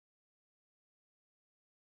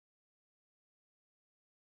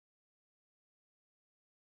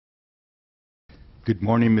Good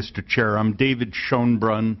morning, Mr. Chair. I'm David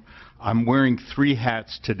Schonbrunn. I'm wearing three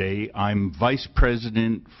hats today. I'm Vice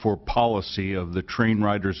President for Policy of the Train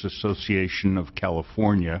Riders Association of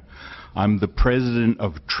California. I'm the President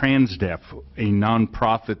of TransDef, a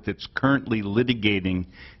nonprofit that's currently litigating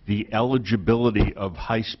the eligibility of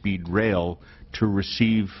high-speed rail to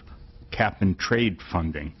receive cap-and-trade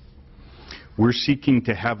funding. We're seeking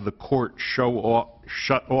to have the court shut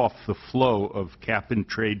off the flow of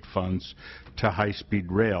cap-and-trade funds to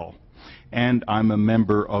high-speed rail. And I'm a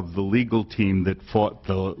member of the legal team that fought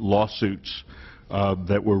the lawsuits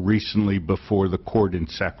that were recently before the court in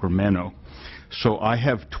Sacramento. So I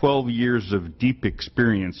have 12 years of deep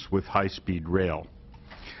experience with high-speed rail.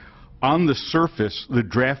 On the surface, the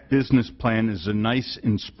draft business plan is a nice,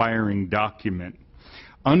 inspiring document.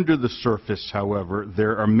 Under the surface, however,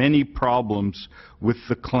 there are many problems with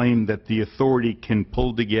the claim that the authority can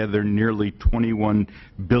pull together nearly $21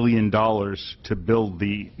 billion to build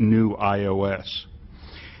the new IOS.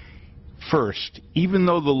 First, even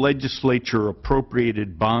though the legislature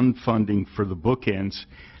appropriated bond funding for the bookends,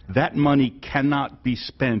 that money cannot be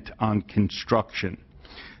spent on construction.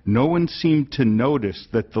 No one seemed to notice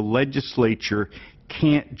that the legislature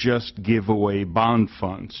can't just give away bond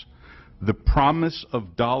funds. The promise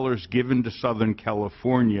of dollars given to Southern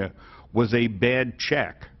California was a bad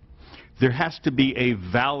check. There has to be a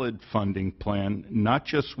valid funding plan, not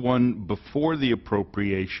just one before the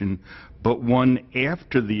appropriation, but one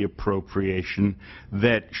after the appropriation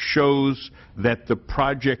that shows that the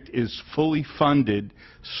project is fully funded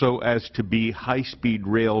so as to be high-speed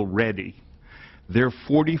rail ready. They're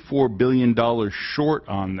 $44 billion short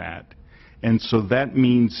on that, and so that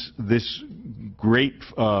means this great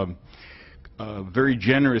very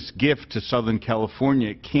generous gift to Southern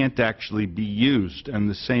California can't actually be used, and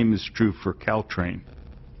the same is true for Caltrain.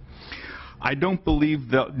 I don't believe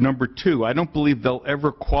that, number two, I don't believe they'll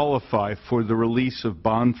ever qualify for the release of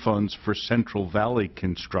bond funds for Central Valley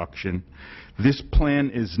construction. This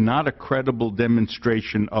plan is not a credible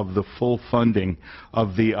demonstration of the full funding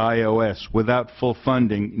of the IOS. Without full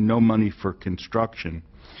funding, no money for construction.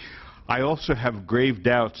 I also have grave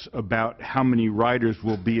doubts about how many riders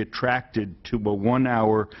will be attracted to a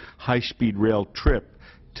 1-hour high-speed rail trip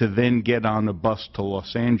to then get on a bus to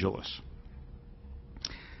Los Angeles.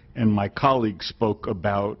 And my colleague spoke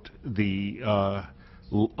about the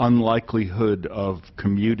unlikelihood of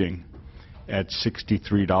commuting at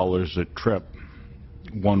 $63 a trip,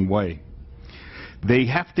 one way. They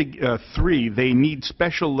have to, they need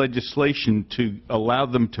special legislation to allow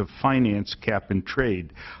them to finance cap and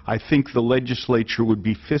trade. I think the legislature would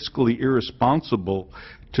be fiscally irresponsible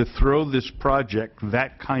to throw this project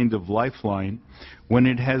that kind of lifeline when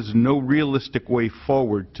it has no realistic way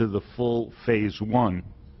forward to the full phase one.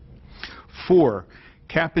 4,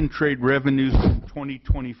 cap and trade revenues from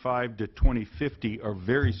 2025 to 2050 are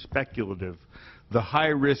very speculative. The high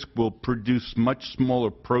risk will produce much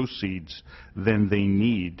smaller proceeds than they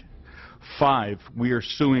need. 5, we are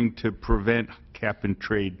suing to prevent cap and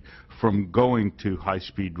trade from going to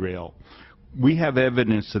high-speed rail. We have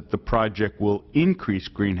evidence that the project will increase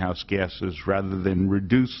greenhouse gases rather than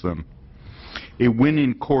reduce them. A win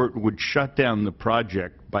in court would shut down the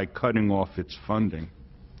project by cutting off its funding.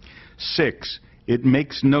 6, it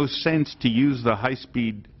makes no sense to use the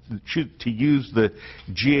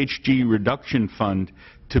GHG reduction fund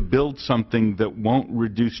to build something that won't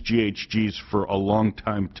reduce GHGs for a long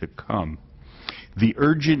time to come. The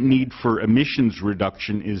urgent need for emissions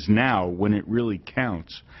reduction is now, when it really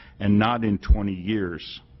counts, and not in 20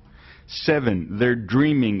 years. 7, they're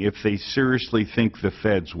dreaming if they seriously think the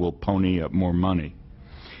feds will pony up more money.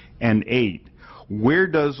 And 8, where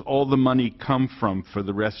does all the money come from for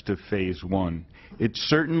the rest of phase one? It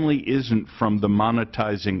certainly isn't from the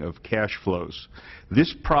monetizing of cash flows.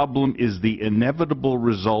 This problem is the inevitable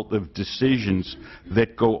result of decisions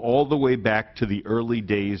that go all the way back to the early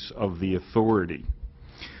days of the authority.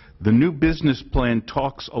 The new business plan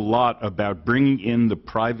talks a lot about bringing in the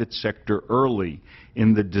private sector early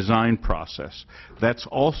in the design process. That's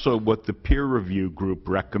also what the peer review group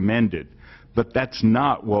recommended, but that's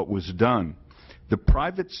not what was done. The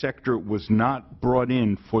private sector was not brought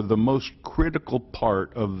in for the most critical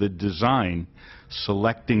part of the design,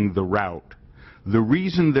 selecting the route. The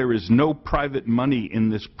reason there is no private money in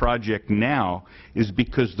this project now is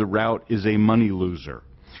because the route is a money loser.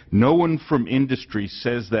 No one from industry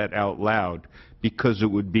says that out loud because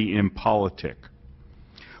it would be impolitic.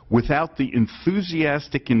 Without the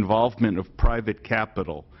enthusiastic involvement of private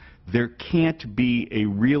capital, there can't be a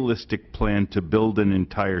realistic plan to build an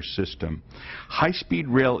entire system. High-speed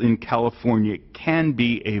rail in California can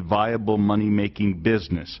be a viable money-making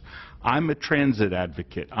business. I'm a transit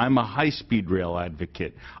advocate. I'm a high-speed rail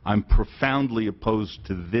advocate. I'm profoundly opposed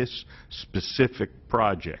to this specific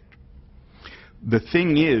project. The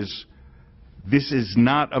thing is, this is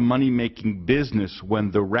not a money-making business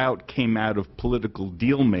when the route came out of political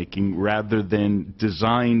deal-making rather than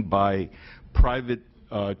designed by private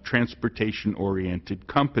transportation-oriented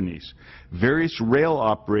companies. Various rail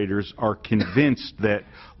operators are convinced that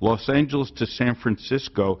Los Angeles to San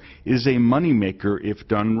Francisco is a moneymaker if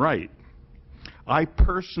done right. I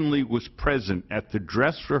personally was present at the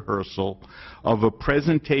dress rehearsal of a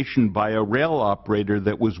presentation by a rail operator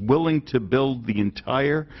that was willing to build the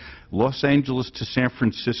entire Los Angeles to San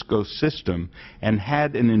Francisco system and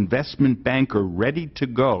had an investment banker ready to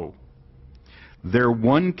go. Their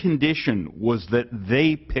one condition was that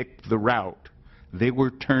they picked the route. They were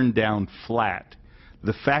turned down flat.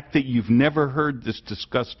 The fact that you've never heard this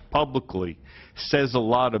discussed publicly says a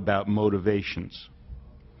lot about motivations.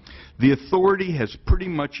 The authority has pretty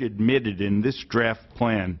much admitted in this draft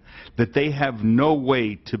plan that they have no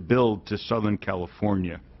way to build to Southern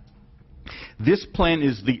California. This plan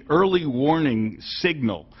is the early warning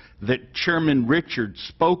signal that Chairman Richards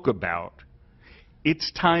spoke about.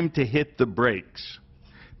 It's time to hit the brakes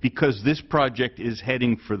because this project is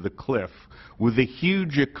heading for the cliff with a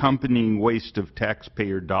huge accompanying waste of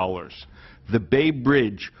taxpayer dollars. The Bay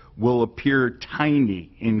Bridge will appear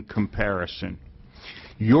tiny in comparison.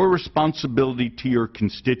 Your responsibility to your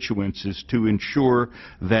constituents is to ensure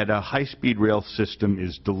that a high-speed rail system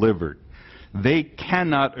is delivered. They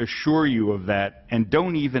cannot assure you of that and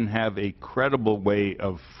don't even have a credible way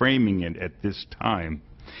of framing it at this time.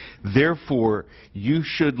 Therefore, you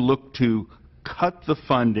should look to cut the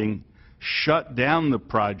funding, shut down the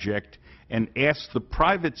project, and ask the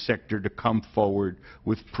private sector to come forward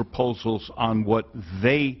with proposals on what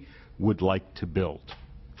they would like to build.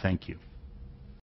 Thank you.